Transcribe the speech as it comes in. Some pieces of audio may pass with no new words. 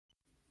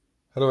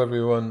Hello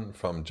everyone,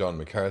 from John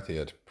McCarthy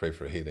at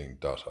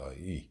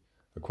prayforhealing.ie.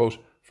 A quote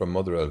from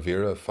Mother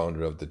Elvira,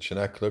 founder of the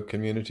Chinakla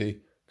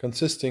community,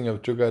 consisting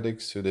of drug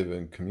addicts who live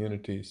in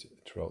communities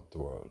throughout the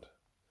world.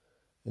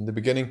 In the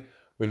beginning,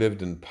 we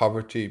lived in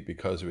poverty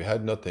because we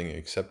had nothing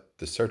except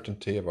the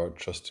certainty of our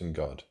trust in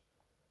God.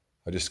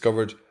 I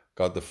discovered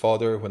God the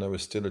Father when I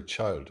was still a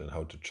child and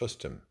how to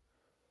trust Him.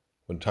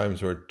 When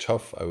times were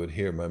tough, I would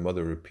hear my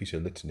mother repeat a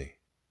litany.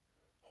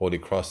 Holy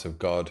Cross of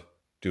God,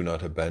 do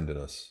not abandon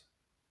us.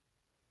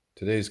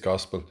 Today's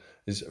Gospel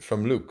is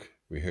from Luke.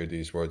 We hear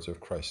these words of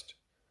Christ.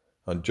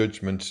 On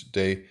Judgment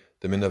Day,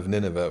 the men of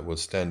Nineveh will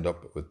stand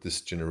up with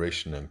this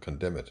generation and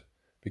condemn it,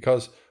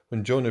 because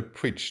when Jonah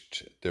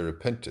preached, they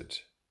repented,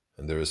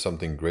 and there is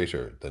something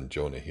greater than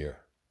Jonah here.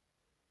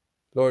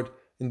 Lord,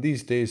 in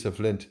these days of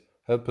Lent,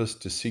 help us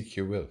to seek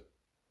your will.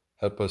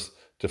 Help us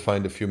to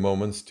find a few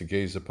moments to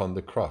gaze upon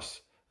the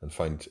cross and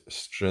find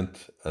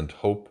strength and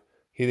hope,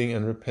 healing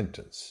and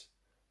repentance.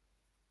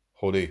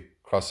 Holy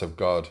Cross of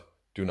God,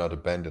 do not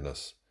abandon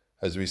us,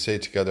 as we say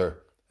together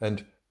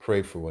and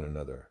pray for one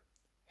another.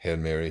 Hail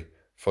Mary,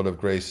 full of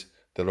grace,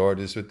 the Lord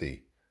is with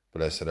thee.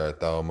 Blessed art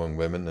thou among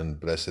women, and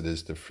blessed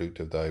is the fruit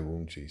of thy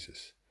womb,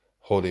 Jesus.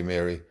 Holy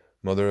Mary,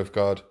 Mother of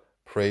God,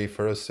 pray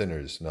for us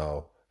sinners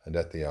now and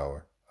at the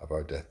hour of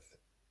our death.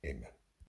 Amen.